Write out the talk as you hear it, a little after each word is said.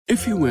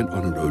If you went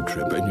on a road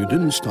trip and you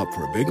didn't stop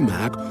for a Big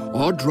Mac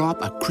or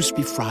drop a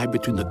crispy fry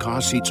between the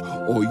car seats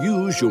or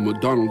use your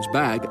McDonald's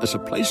bag as a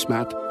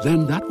placemat,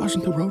 then that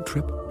wasn't a road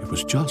trip. It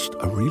was just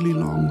a really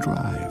long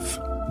drive.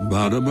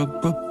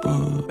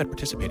 Ba-da-ba-ba-ba. At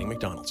participating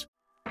McDonald's.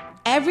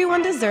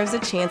 Everyone deserves a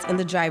chance in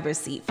the driver's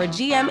seat. For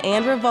GM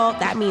and Revolt,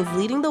 that means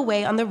leading the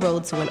way on the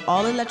road to an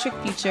all-electric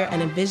future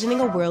and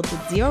envisioning a world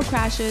with zero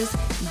crashes,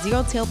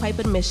 zero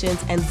tailpipe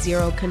emissions, and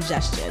zero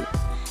congestion.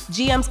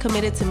 GM's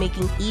committed to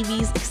making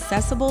EVs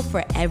accessible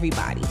for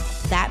everybody.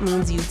 That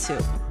means you too.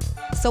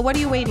 So what are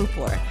you waiting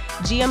for?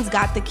 GM's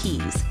got the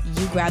keys.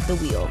 You grab the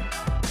wheel.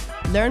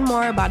 Learn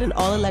more about an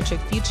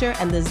all-electric future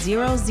and the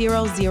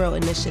 000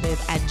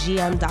 initiative at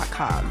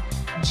gm.com.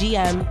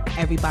 GM,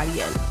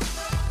 everybody in.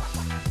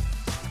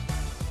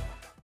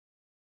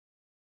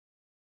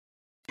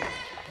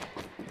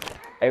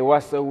 Hey,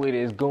 what's up with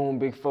it? It's Goon,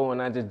 Big4,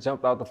 and I just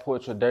jumped out the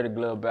porch with Dirty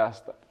Glove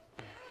Bastard.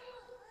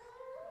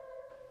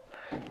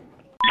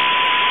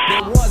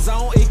 That war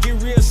zone, it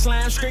get real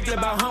slime, strictly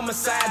about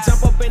homicide.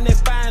 Jump up in that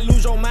fine,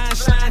 lose your mind,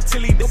 shine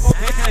till he do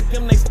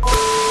them they.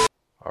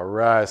 All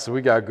right, so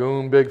we got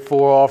Goon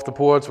Big4 off the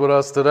porch with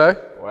us today.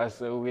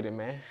 What's up with it,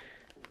 man?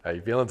 How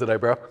you feeling today,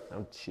 bro?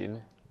 I'm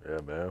chilling. Yeah,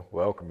 man.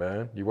 Welcome,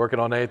 man. You working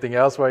on anything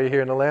else while you're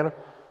here in Atlanta?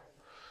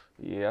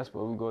 Yeah, I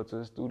suppose we go to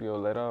the studio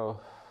later on.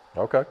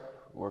 Okay.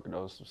 Working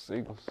on some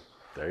singles.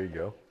 There you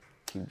go.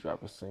 Keep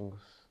dropping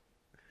singles.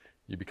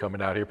 You be coming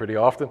out here pretty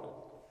often?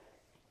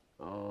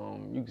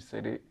 You can say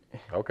that.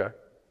 Okay.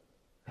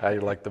 How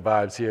you like the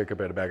vibes here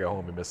compared to back at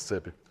home in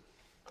Mississippi?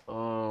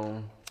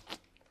 I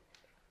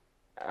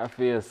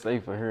feel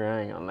safer here,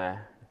 I ain't gonna lie.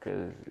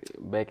 Because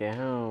back at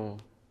home,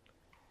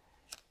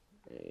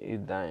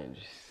 it's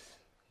dangerous.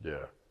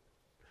 Yeah.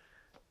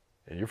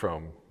 And you're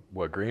from,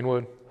 what,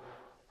 Greenwood?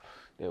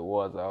 That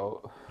was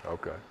out.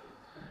 Okay.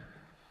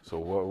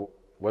 So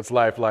what's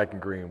life like in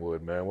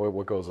Greenwood, man?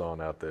 What goes on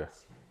out there?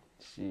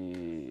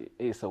 Shit,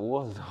 it's a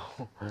war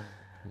zone.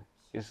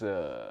 It's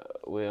a,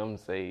 well, I'm gonna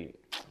say,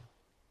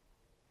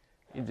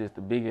 it's just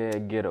a big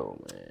ass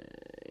ghetto, man.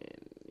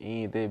 It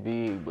ain't that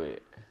big, but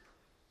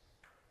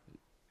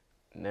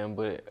nothing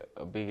but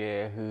a big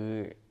ass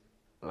hood,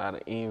 a lot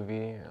of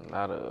envy, a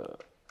lot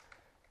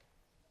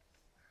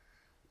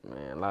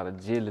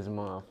of jealous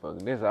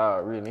motherfuckers. That's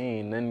all really,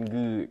 ain't nothing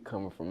good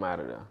coming from out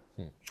of there.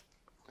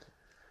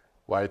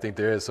 Why do you think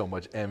there is so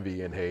much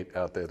envy and hate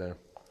out there then?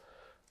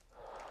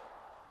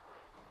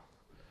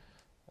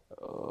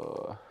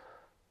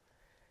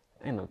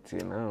 Ain't no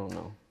telling, I don't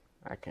know.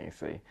 I can't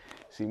say.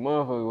 See,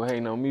 motherfuckers were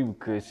hating on me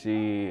because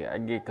I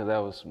get cause I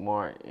was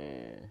smart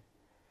and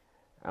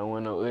I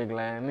wasn't no ugly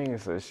ass nigga,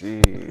 so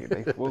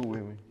they fuck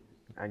with me.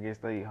 I guess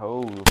they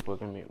hoes were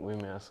fucking with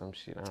me or some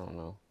shit, I don't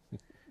know.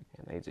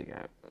 And they just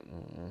got,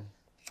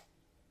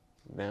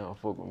 they don't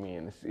fuck with me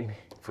in the city.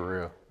 For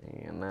real?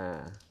 Yeah, nah.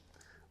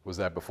 Was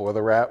that before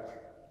the rap?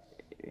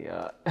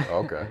 Yeah.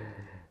 Okay.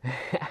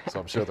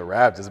 So I'm sure the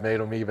rap just made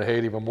them even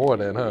hate even more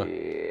then, huh?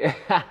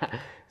 Yeah.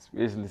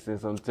 Especially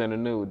since I'm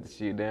turning new with the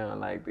shit down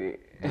like that.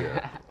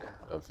 Yeah,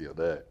 I feel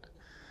that.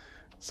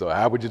 So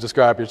how would you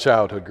describe your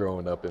childhood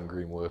growing up in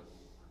Greenwood?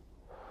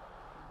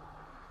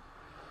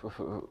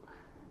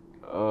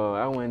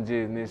 I wasn't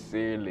just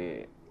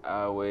necessarily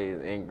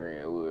always in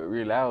Greenwood.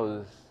 Really, I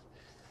was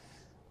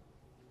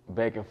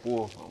back and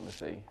forth, I'm gonna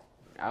say.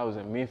 I was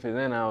in Memphis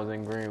and I was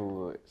in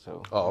Greenwood,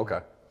 so. Oh,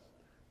 okay.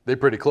 They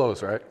pretty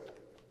close, right?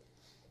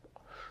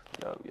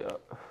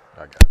 Yup. I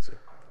got you.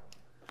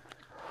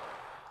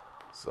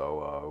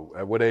 So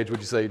at what age would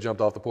you say you jumped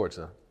off the porch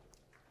then?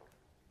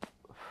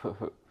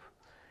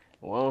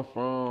 Where I'm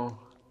from,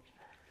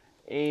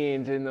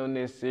 ain't just no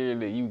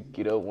necessarily you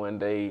get up one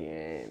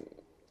day and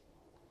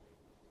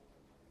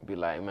be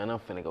like, man, I'm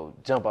finna go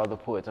jump off the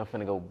porch. I'm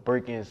finna go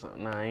break in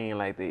something. Nah, I ain't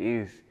like that.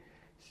 It's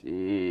shit.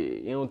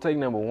 It don't take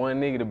number one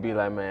nigga to be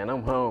like, man,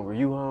 I'm hungry.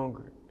 You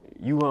hungry?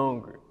 You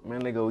hungry? Man,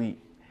 let's go eat.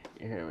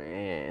 You hear me?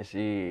 And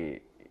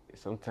shit,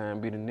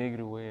 sometimes be the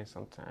negative way and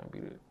sometimes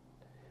be the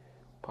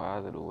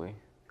positive way.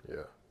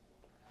 Yeah.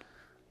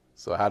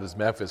 So how does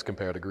Memphis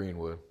compare to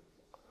Greenwood?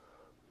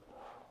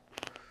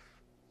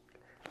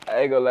 I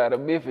ain't gonna lie to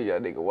Memphis, y'all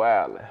nigga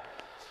wild.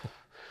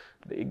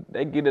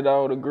 They get it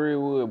all to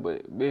Greenwood,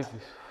 but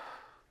Memphis,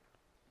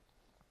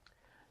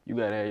 you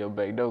gotta have your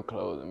back door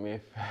closed in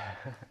Memphis.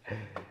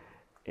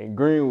 In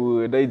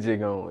Greenwood, they just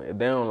gonna, if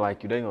they don't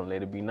like you, they gonna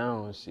let it be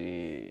known,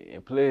 shit.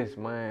 And plus,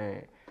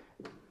 man,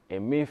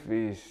 in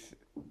Memphis,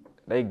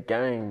 they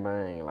gang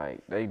bang,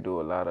 like, they do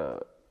a lot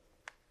of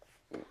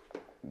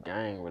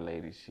gang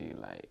related shit,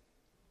 like,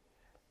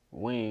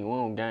 we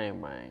don't gang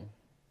bang.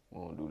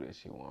 We don't do that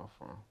shit where I'm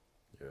from.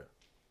 Yeah.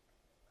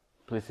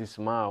 Plus it's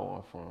small where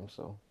I'm from,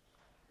 so.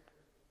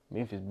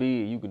 Memphis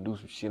big, you can do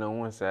some shit on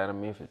one side of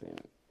Memphis and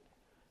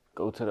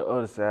go to the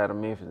other side of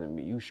Memphis and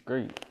be you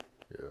straight.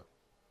 Yeah.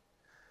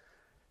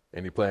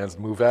 Any plans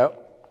to move out?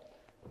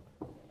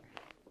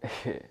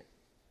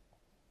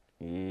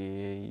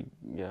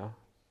 Yeah.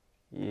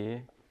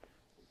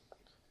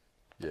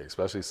 Yeah,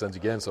 especially since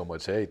you're getting so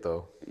much hate,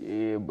 though.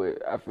 Yeah,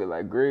 but I feel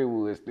like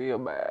Greenwood still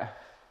bad.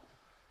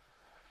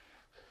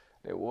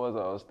 That was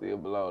all still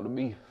belong to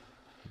me.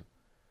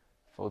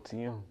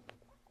 4TM. All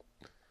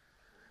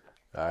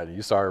right,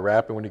 you started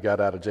rapping when you got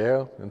out of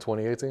jail in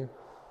 2018?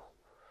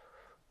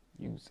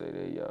 You can say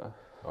that, y'all.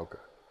 Okay.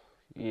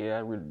 Yeah, I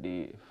really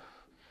did.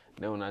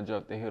 Then when I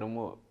dropped the Hit 'Em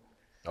Up.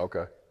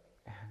 Okay.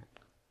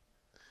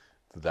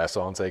 Did that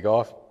song take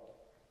off?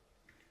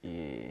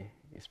 Yeah,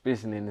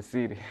 especially in the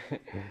city.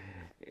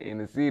 In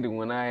the city,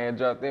 when I had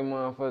dropped that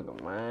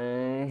motherfucker,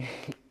 man,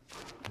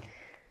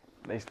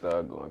 they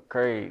started going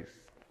crazy.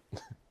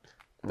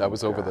 That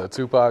was over the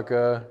Tupac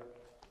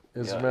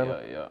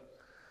instrumental? Yeah.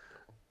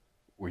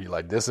 Were you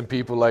like dissing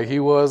people like he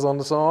was on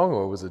the song,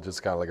 or was it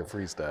just kind of like a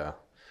freestyle?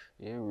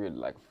 Yeah, really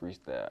like a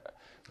freestyle.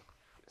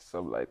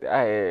 Something like that.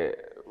 I had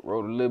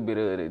wrote a little bit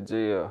of it in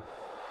jail,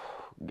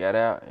 got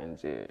out, and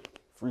just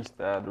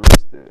freestyled the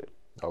rest of it.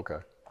 Okay.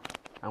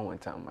 I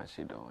wasn't talking about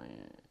shit though,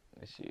 and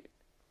that shit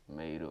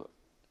made up.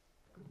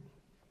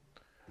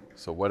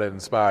 So what had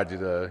inspired you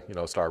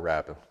to, start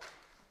rapping?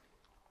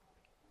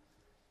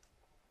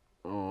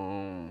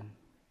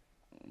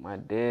 My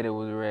daddy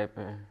was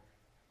rapping.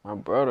 My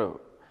brother,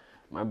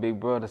 my big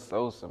brother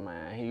Sosa,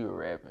 man, he was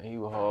rapping. He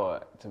was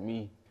hard to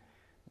me.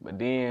 But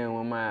then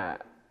when my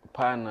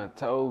partner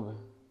Toby,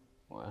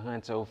 when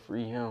Huncho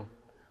free him,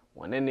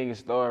 when that nigga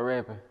started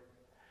rapping,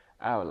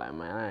 I was like,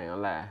 man, I ain't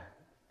gonna lie.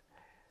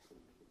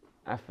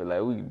 I feel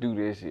like we can do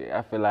this shit.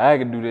 I feel like I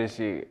can do this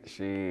shit.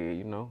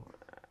 Shit,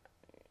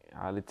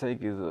 all it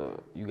take is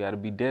you gotta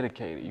be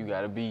dedicated. You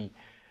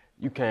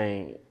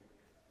can't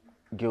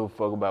give a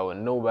fuck about what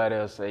nobody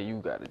else say.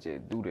 You gotta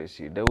just do that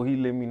shit. That's what he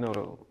let me know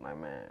though. Like,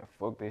 man,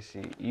 fuck that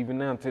shit. Even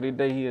now to this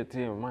day, he'll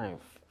tell me, man,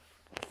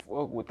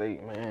 fuck what they,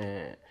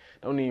 man.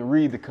 Don't even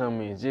read the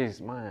comments.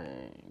 Just,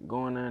 man,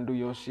 go in there and do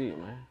your shit,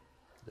 man.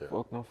 Yeah.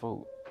 Fuck them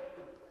folk.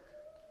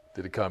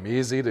 Did it come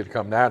easy? Did it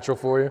come natural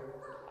for you?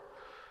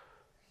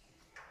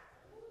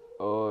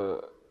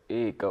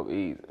 It come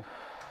easy.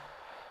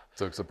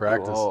 Took some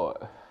practice. It was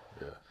hard.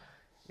 Yeah.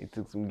 It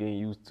took some getting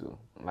used to.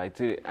 Like,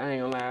 I ain't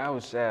gonna lie, I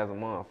was shy as a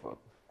motherfucker.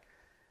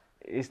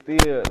 It's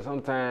still,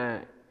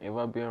 sometimes, if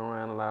I be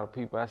around a lot of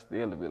people, I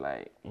still be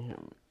like,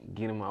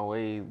 get in my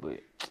ways,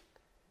 but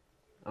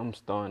I'm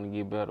starting to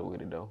get better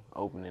with it though.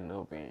 Opening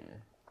up and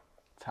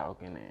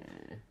talking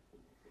and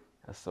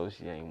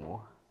associating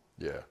more.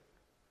 Yeah.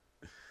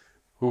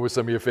 Who were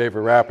some of your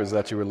favorite rappers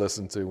that you were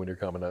listening to when you're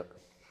coming up?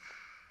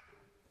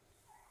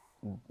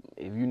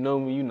 If you know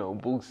me, you know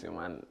Boosie,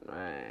 man.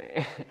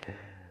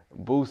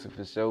 Boosie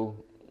for sure.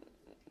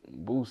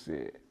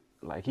 Boosie,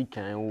 like he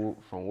came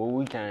from where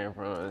we came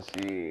from.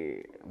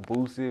 Shit,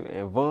 Boosie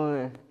and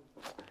Vaughn,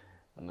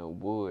 no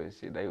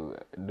bullshit. They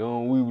were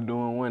doing what we were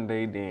doing one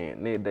day,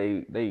 then next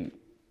day they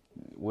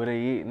where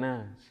they at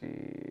now?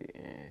 Shit,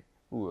 and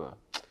who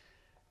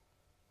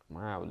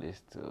man, I would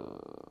listen to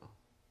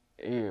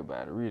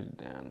everybody really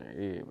down there,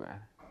 everybody.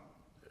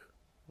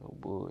 No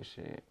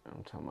bullshit.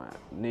 I'm talking about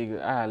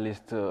nigga.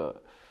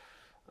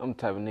 I'm the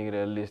type of nigga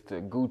that listen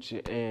to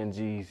Gucci and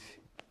G's.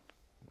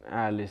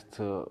 I listen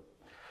to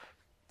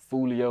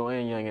Foolio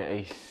and Young and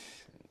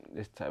Ace.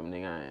 This type of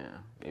nigga I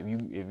am.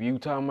 If you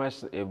talking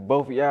about if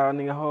both of y'all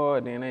nigga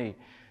hard, then hey,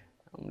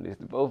 I'm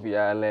listening to both of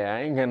y'all.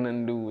 I ain't got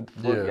nothing to do with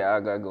the fuck y'all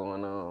got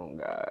going on.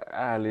 God,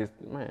 I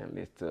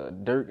listen to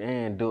Dirk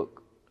and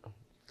Duck.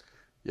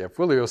 Yeah,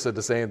 Fulio said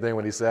the same thing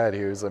when he sat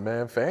here. He's like,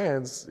 man,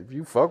 fans, if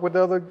you fuck with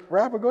the other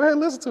rapper, go ahead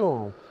and listen to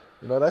him.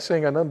 That shit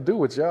ain't got nothing to do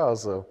with y'all,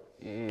 so.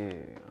 Yeah,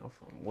 I'm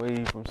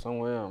way from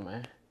somewhere else,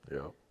 man.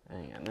 Yeah.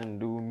 Ain't got nothing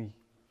to do with me.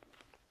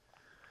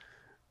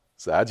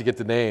 So how'd you get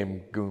the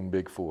name Goon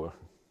Big4?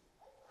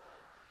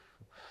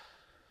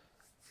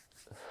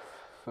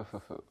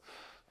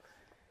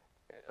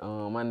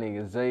 My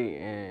nigga Zay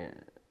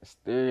and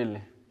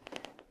Sterling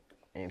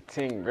in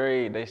 10th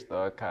grade, they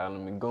started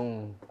calling me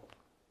Goon.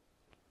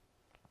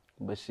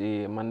 But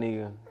shit, my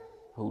nigga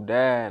who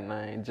died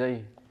named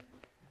Jay,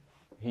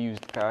 he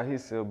used to call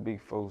himself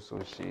Big4, so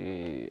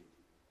shit,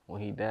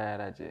 when he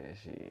died, I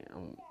just,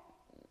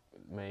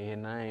 made his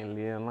name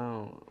live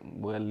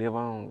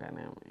on,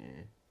 goddamn,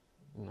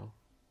 and,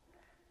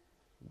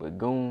 But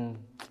Goon,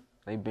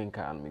 they been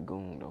calling me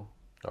Goon, though.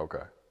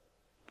 Okay.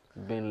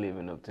 Been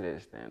living up to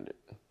that standard.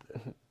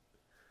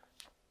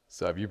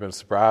 So have you been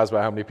surprised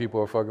by how many people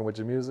are fucking with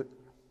your music?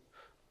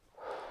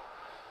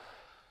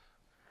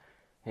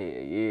 Hell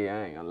yeah,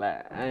 I ain't gonna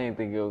lie. I ain't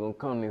think it was gonna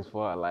come this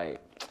far. Like,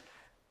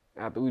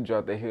 after we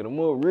dropped that Hit 'Em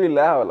Up, really,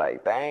 I was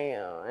like,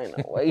 damn, ain't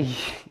no way.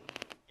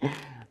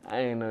 I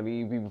ain't know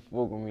these people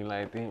fuck with me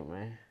like that,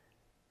 man.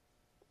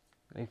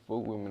 They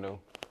fuck with me, though.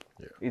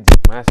 Yeah. It's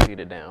just my city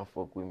that don't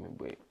fuck with me,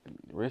 but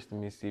the rest of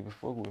Mississippi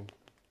fuck with me.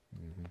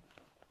 Mm-hmm.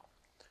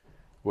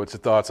 What's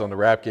your thoughts on the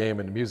rap game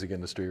and the music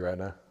industry right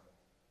now?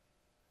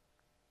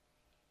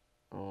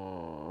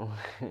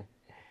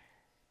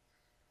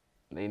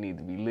 They need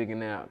to be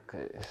looking out,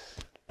 cause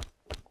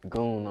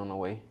Goon on the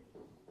way.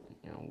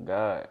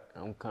 God,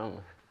 I'm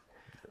coming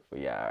for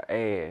y'all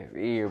ass,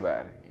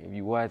 everybody. If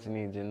you watching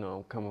it, just know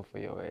I'm coming for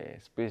your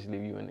ass, especially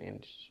if you in the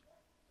industry.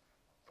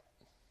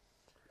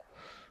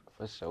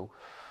 For sure.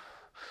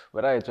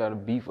 But I ain't trying to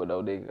beef with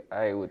though, nigga.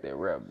 I ain't with that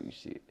rap beef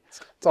shit.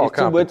 It's all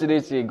too much of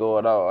this shit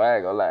going on. I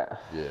ain't gonna lie.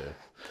 Yeah.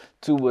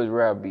 Too much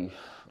rap beef.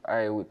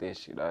 I ain't with that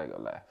shit. I ain't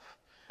gonna lie.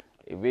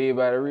 If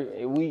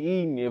we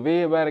eating, if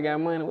everybody got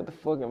money, what the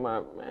fuck am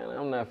I, man?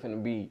 I'm not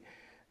finna be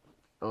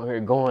on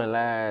here going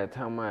live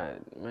talking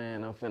about,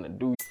 man, I'm finna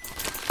do.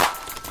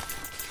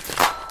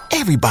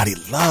 Everybody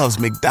loves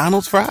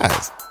McDonald's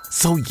fries.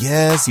 So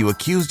yes, you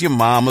accused your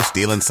mom of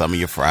stealing some of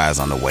your fries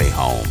on the way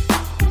home.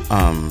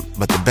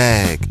 But the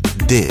bag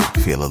did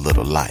feel a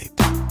little light.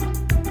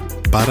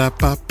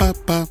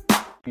 Ba-da-ba-ba-ba.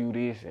 Do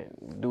this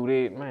and do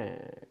that,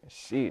 man.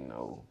 Shit,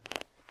 no.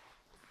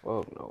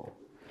 Fuck no.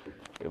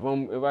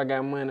 If I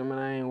got money, man,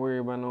 I ain't worried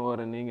about no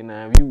other nigga.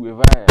 Now,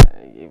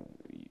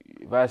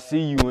 if I see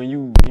you and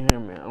you hear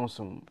me on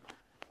some,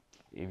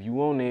 if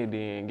you on that,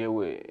 then get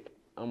what?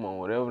 I'm on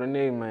whatever the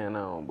next man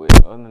on.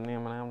 But other than that,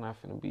 man, I'm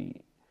not finna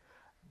be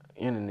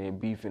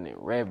internet beefing and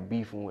rap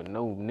beefing with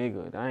no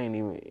nigga. I ain't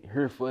even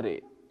here for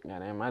that.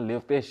 Goddamn, I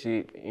left that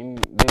shit in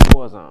that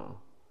war zone.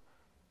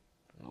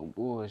 No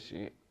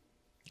bullshit.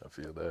 I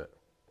feel that.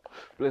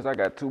 Plus, I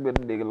got too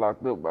many niggas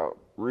locked up about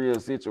real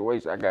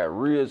situations. I got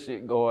real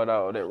shit going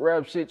on. That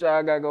rap shit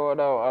y'all got going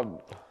on,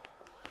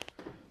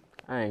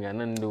 I ain't got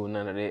nothing to do with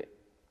none of that.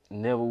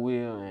 Never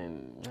will,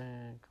 and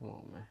man, come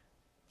on, man.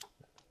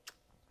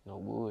 No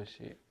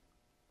bullshit.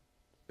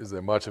 Is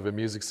there much of a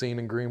music scene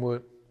in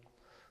Greenwood?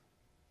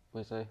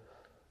 What you say?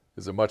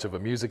 Is there much of a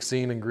music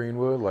scene in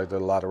Greenwood? Like, there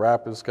are a lot of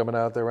rappers coming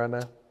out there right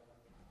now?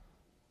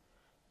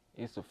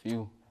 It's a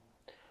few.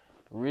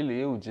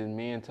 Really, it was just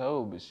me and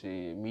Tobe, but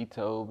shit, me,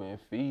 Tobe, and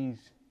Fees.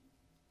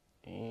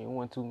 Ain't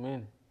one too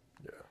many.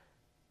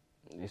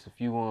 Yeah. It's a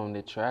few of them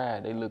that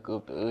tried. They look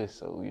up to us,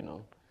 so, you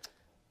know,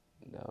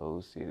 the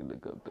whole city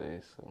look up to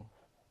us, so.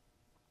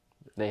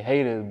 They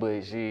hate us,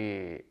 but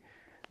shit,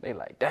 they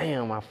like,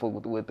 damn, I fuck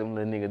with what them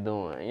little niggas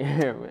doing.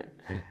 Yeah, man.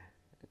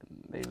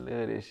 They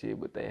love that shit,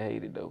 but they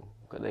hate it, though,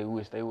 because they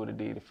wish they would have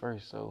did it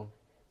first, so.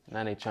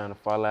 Now they trying to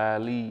follow our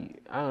lead.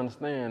 I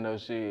understand though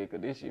shit,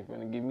 cause this shit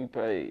finna get me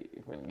paid.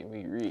 It finna get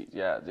me rich.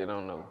 Y'all just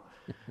don't know.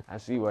 I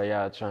see why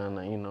y'all trying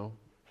to, you know.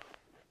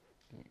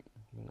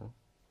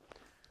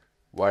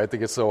 Why do you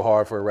think it's so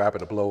hard for a rapper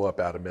to blow up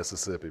out of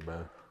Mississippi,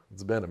 man?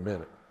 It's been a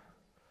minute.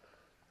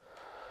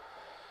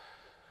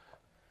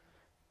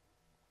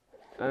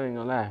 I ain't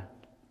gonna lie.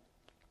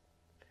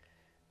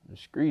 The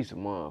streets a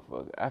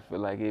motherfucker. I feel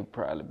like it'd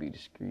probably be the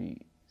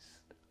streets.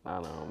 A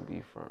lot of them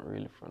be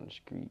really from the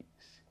streets.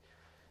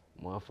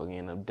 Motherfucker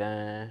end up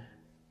dying.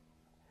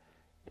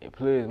 And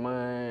plus,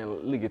 man,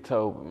 look at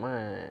Tobe,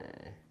 man.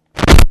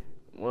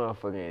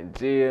 Motherfucker in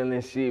jail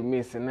and shit,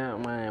 missing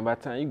out, man. By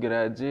the time you get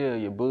out of jail,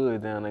 your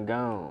bud down and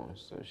gone.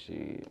 So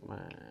shit,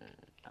 man.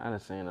 I done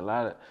seen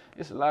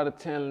it's a lot of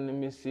talent in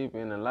Mississippi,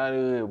 and a lot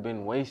of it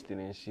been wasted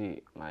and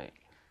shit. Like,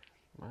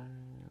 man,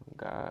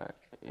 God.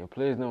 And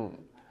plus, them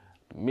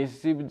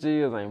Mississippi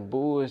jails ain't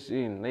bullshit,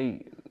 and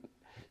they,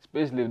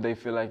 especially if they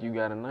feel like you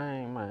got a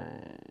name,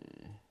 man.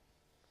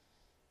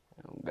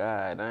 Oh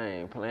God, I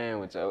ain't playing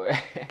with your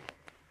ass.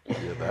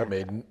 Yeah, that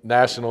made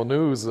national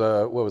news,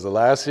 what was it,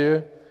 last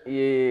year?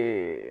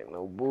 Yeah,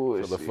 no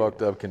bullshit. For the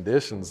fucked up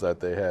conditions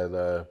that they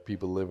had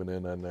people living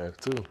in there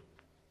too.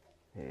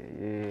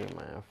 Yeah,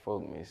 man,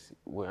 fuck Mississippi.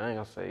 Well, I ain't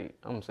gonna say,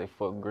 I'm gonna say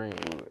fuck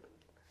Greenwood.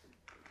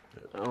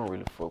 I don't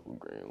really fuck with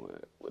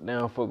Greenwood. But they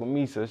don't fuck with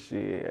me, so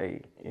shit,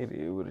 hey, it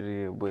is what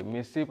it is. But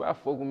Mississippi, I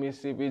fuck with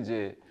Mississippi,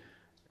 just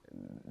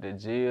the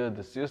jail,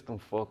 the system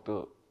fucked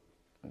up.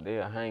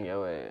 They'll hang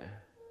your ass.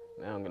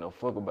 They don't give no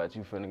fuck about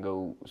you finna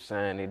go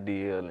sign that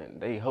deal, and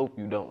they hope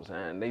you don't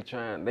sign. They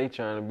trying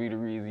to be the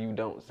reason you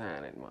don't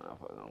sign it,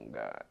 motherfucker, on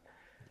God.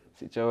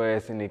 Sit your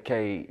ass in the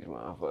cage,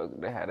 motherfucker.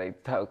 That's how they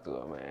talk to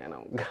a man,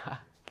 on God.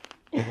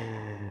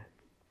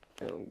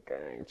 On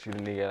God, treat a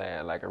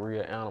nigga like a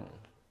real animal.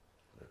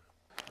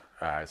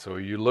 All right, so are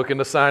you looking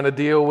to sign a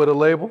deal with a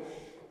label?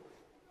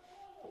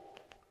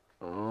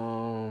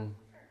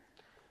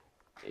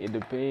 It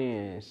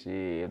depends,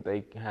 shit.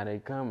 How they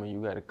coming,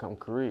 you gotta come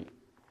correct.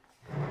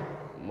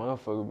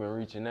 Motherfucker been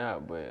reaching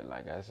out, but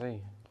like I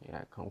say, you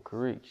gotta come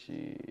correct,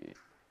 shit.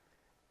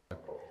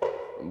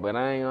 But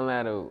I ain't gonna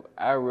lie though,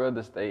 I'd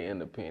rather stay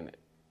independent.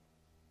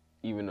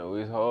 Even though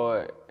it's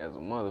hard as a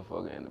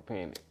motherfucker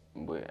independent,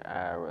 but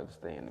I'd rather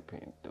stay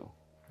independent though.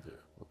 Yeah.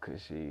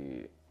 Because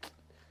shit,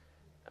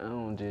 I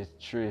don't just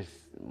trust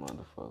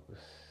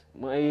motherfuckers.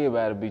 Well,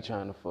 everybody be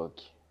trying to fuck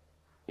you.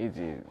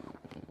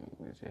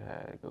 It's just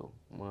how it go.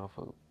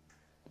 Motherfucker,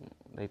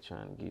 they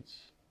trying to get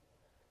you.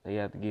 They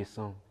have to get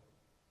some.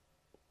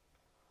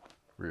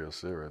 Real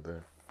shit right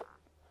there.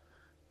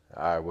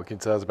 All right, what can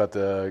you tell us about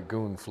the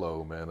Goon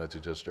flow, man, that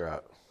you just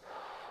dropped?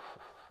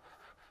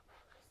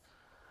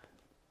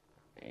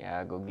 Yeah,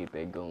 I go get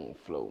that Goon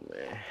flow,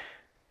 man.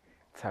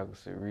 Talking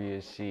some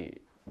real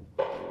shit.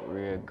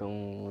 Real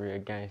goon, real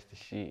gangster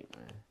shit,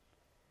 man.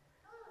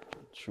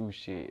 True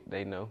shit,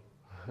 they know.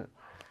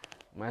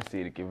 My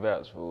city can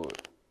vouch for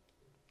it.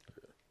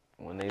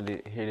 When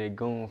they hear that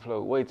Goon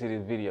flow, wait till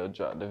this video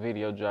drop. The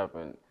video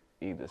dropping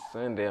either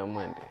Sunday or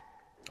Monday.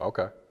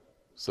 Okay.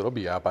 So they'll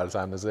be out by the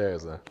time this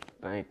airs, then.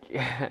 Thank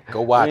you.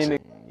 Go watch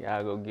it.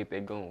 Y'all go get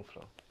that Goon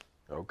flow.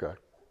 Okay.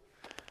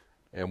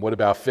 And what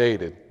about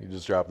Faded? You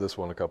just dropped this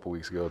one a couple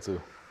weeks ago, too.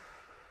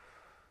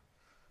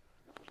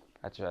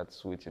 I tried to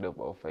switch it up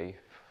on Faith.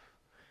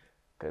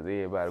 Because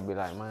everybody be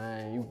like,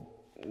 man, you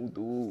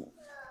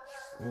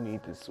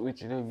need to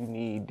switch it up. You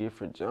need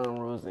different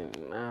genres. And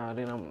now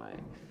then I'm like,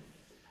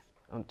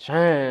 I'm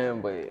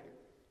trying, but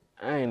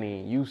I ain't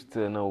even used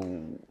to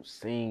no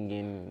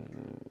singing.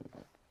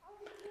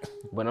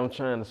 But I'm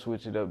trying to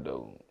switch it up,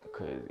 though.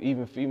 Because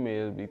even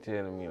females be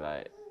telling me,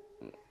 like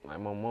my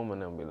mama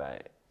and them be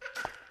like,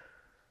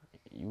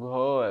 you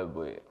hard,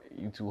 but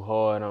you too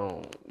hard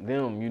on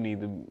them. You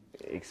need to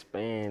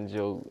expand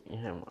your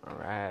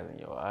horizon,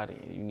 your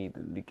audience. You need to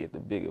look at the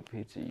bigger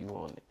picture. You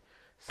want it.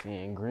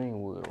 Seeing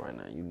Greenwood right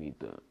now, you need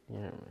to, you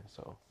know what I mean?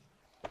 So,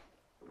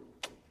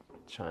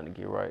 trying to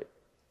get right.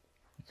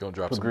 You gonna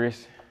drop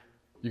Progress.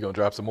 You gonna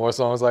drop some more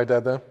songs like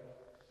that, then?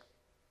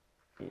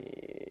 Yeah.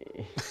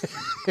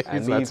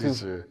 He's not too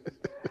sure.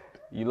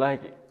 You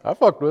like it? I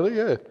fuck with it,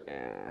 yeah.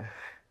 Yeah.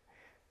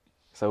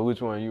 So which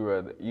one you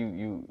rather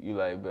you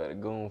like better,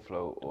 Goon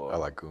flow or? I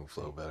like Goon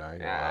flow better. I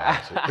ain't gonna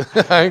hold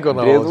you. I ain't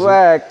gonna That's hold you.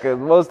 why, cause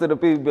most of the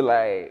people be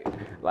like,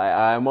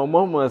 my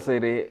mama say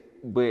that,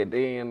 but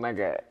then I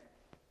got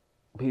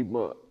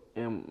people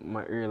in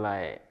my ear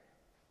like.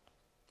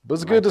 But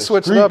it's good to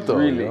switch it up, though.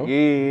 Really, you know?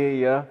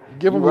 Yeah.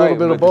 Give them You a little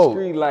bit but of both. The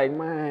street like,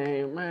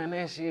 man,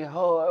 that shit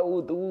hard.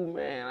 Ooh,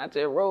 man. I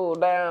just rolled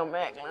down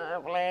Mac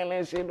line playing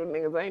that shit. The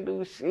niggas ain't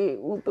do shit.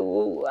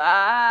 Ooh,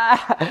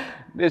 ah.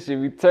 This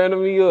shit be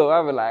turning me up.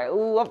 I be like,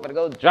 ooh, I'm finna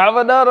go drop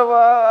another one.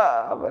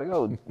 I'm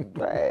finna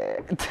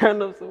go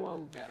turn up some more.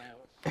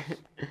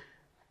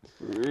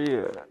 For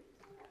real.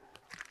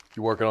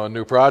 You working on a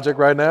new project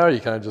right now, or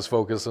you kind of just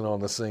focusing on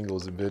the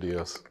singles and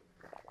videos?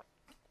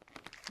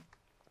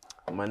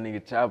 My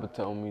nigga Chopper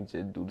told me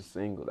just do the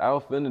singles. I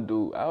was finna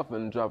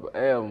drop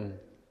an album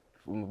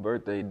for my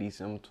birthday,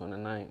 December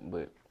 29th,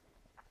 but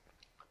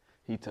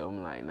he told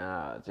me like,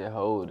 nah, just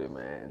hold it,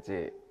 man.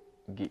 Just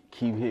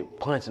keep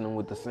punching them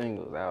with the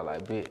singles. I was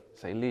like, bet,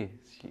 say less.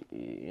 Shit,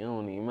 it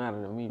don't even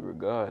matter to me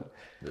regardless.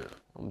 Yeah.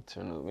 I'm gonna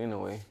turn up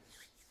anyway.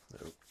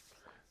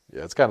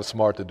 Yeah, it's kind of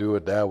smart to do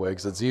it that way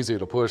because it's easier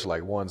to push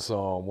like one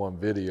song, one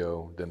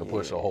video than to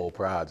push a whole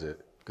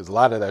project. Because a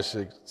lot of that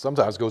shit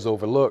sometimes goes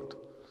overlooked.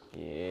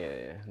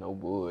 Yeah, no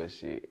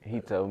bullshit. He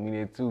told me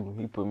that too.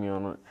 He put me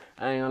on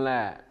I ain't gonna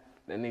lie.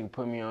 That nigga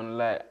put me on the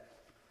lot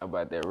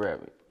about that rap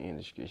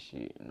industry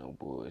shit. No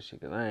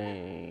bullshit. Cause I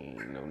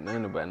ain't know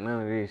nothing about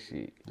none of this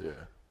shit.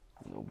 Yeah.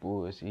 No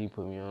bullshit. He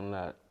put me on the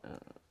lot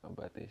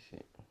about that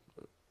shit.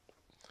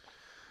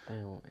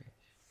 Damn.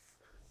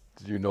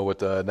 Do you know what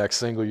the next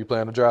single you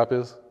plan to drop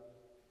is?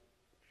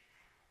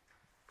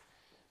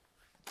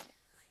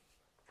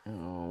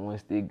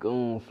 Once the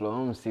Goon flow,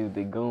 I'm gonna see what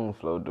the Goon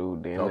flow do.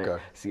 Then, okay.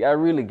 See, I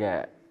really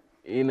got,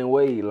 in a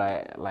way,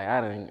 like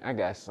I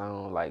got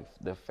songs like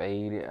The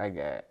Faded, I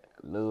got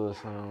Lil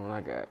Song, I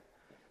got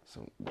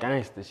some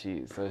gangster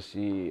shit. So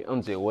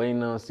I'm just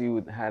waiting on see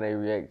how they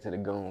react to the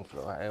Goon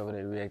flow. However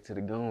they react to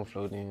the Goon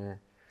flow, then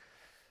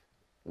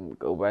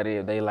go by there.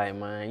 If they like,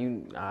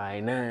 man, all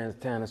right, now it's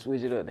time to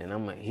switch it up. Then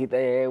I'm gonna hit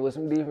their ass with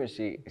some different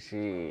shit.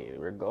 Shit,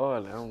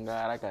 regardless, oh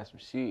God, I got some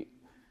shit.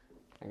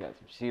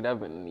 I've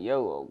been,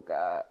 oh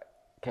God.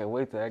 Can't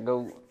wait till I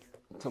go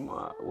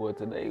tomorrow or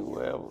today,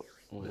 wherever.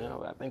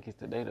 I think it's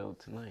today though,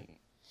 tonight.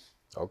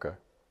 Okay.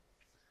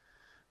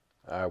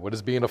 All right, what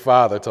has being a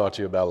father taught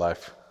you about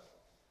life?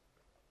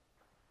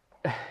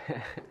 I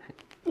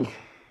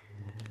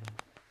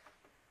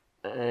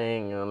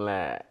ain't gonna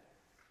lie.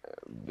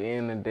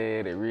 Being a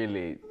dad, it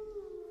really,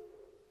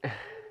 if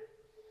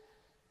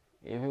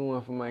it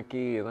weren't for my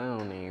kids, I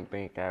don't even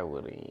think I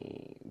would've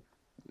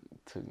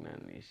took none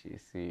of this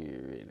shit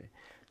serious, really.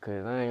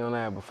 Cause I ain't gonna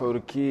lie, before the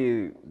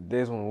kids,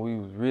 that's when we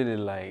was really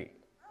like,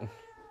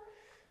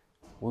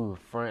 we was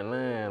front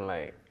line,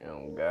 like,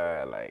 oh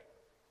God, like,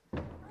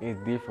 it's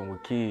different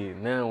with kids.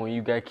 Now when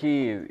you got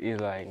kids,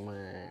 it's like,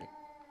 man,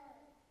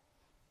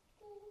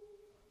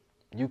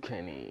 you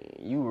can't even,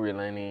 you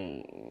really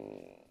ain't,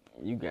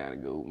 you gotta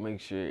go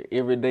make sure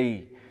every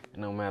day,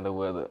 no matter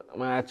whether,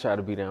 I try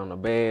to be there on the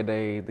bad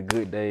days, the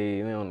good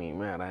days, it don't even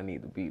matter, I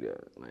need to be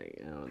there. Like,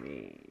 I don't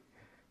need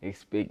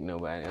expect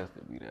nobody else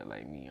to be there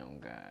like me on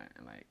God.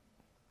 Like,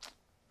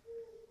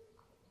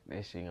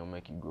 that shit gonna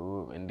make you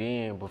grow up. And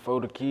then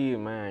before the kid,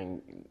 man,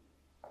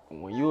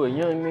 when you a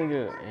young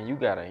nigga and you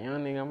got a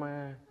young nigga,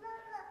 man,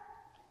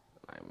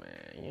 like,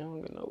 man,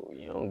 you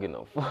don't get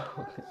no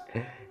fuck.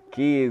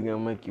 Kids gonna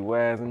make you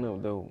wisen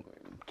up though.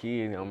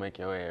 Kids gonna make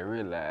your ass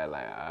realize,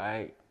 like,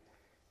 alright,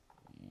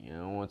 you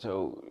don't want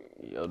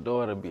your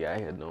daughter be out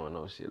here doing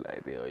no shit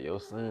like that, or your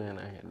son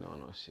out here doing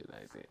no shit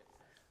like that.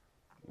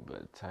 You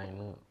better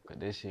tighten up, cause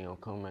that shit gonna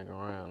come back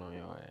around on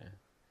your ass.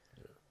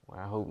 Yeah. Well,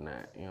 I hope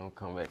not. You don't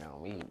come back on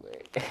me,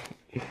 but that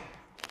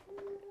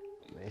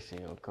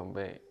shit gonna come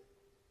back.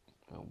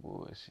 No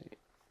bullshit.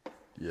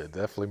 Yeah,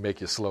 definitely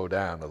make you slow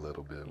down a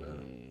little bit,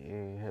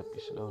 man. Yeah, help you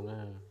slow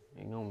down.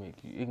 It gonna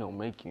make you. You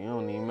don't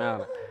even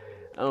matter.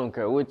 I don't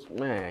care which,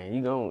 man,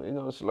 you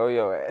gonna slow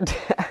your ass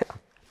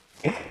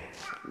down.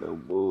 No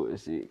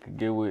bullshit. Could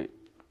get with,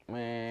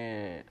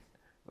 man,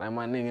 like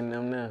my nigga and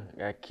them now,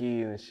 got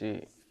kids and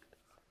shit.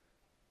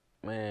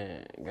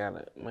 Man,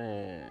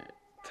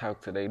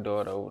 talk to their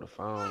daughter over the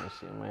phone and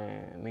shit,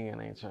 man.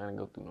 Nigga ain't trying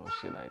to go through no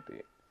shit like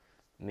that.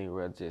 Nigga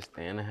rather just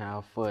stay in the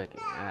house, fuck it.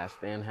 I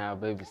stay in the house,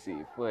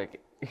 babysit, fuck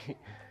it.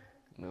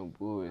 No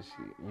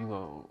bullshit. You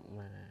gon',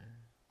 man.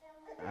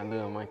 I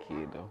love my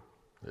kid though.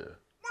 Yeah,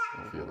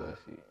 I feel that.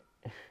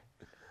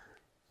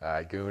 All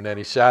right, Goon,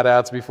 any shout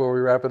outs before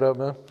we wrap it up,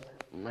 man?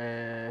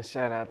 Man,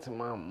 shout out to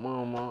my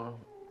mama.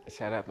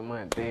 Shout out to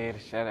my dad.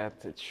 Shout out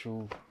to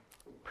True,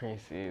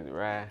 Princess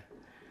Rye.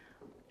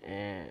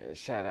 And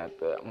shout out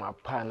to my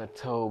partner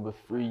Toby,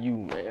 free you,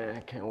 man. I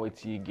can't wait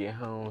till you get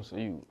home. So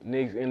you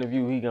next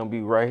interview, he gonna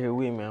be right here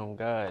with me. On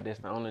God, that's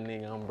the only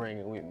nigga I'm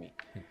bringing with me.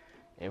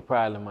 And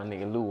probably my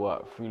nigga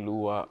Luwak, free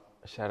Luwak.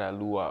 Shout out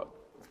Luwak.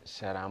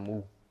 Shout out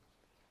Moo.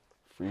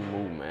 Free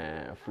Moo,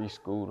 man. Free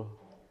Scooter.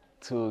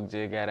 Tug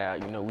just got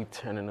out. You know we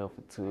turning up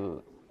for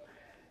Tug.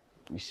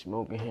 We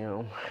smoking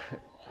him.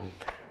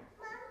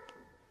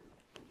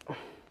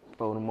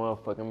 For the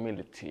motherfucking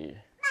military.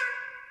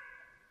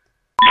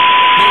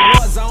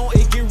 Zone,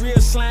 it get real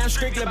slime,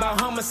 strictly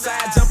about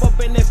homicide. Jump up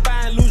in that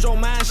fire, lose your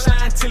mind,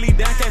 shine till he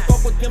down. Can't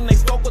fuck with them, they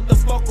fuck with the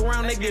fuck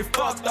around, they get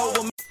fucked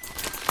over.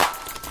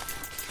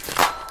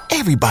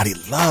 Everybody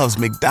loves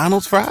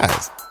McDonald's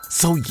fries.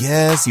 So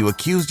yes, you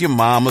accused your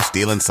mom of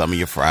stealing some of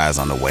your fries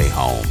on the way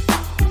home.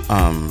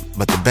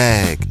 But the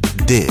bag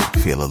did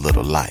feel a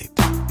little light.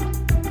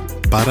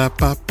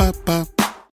 Ba-da-ba-ba-ba.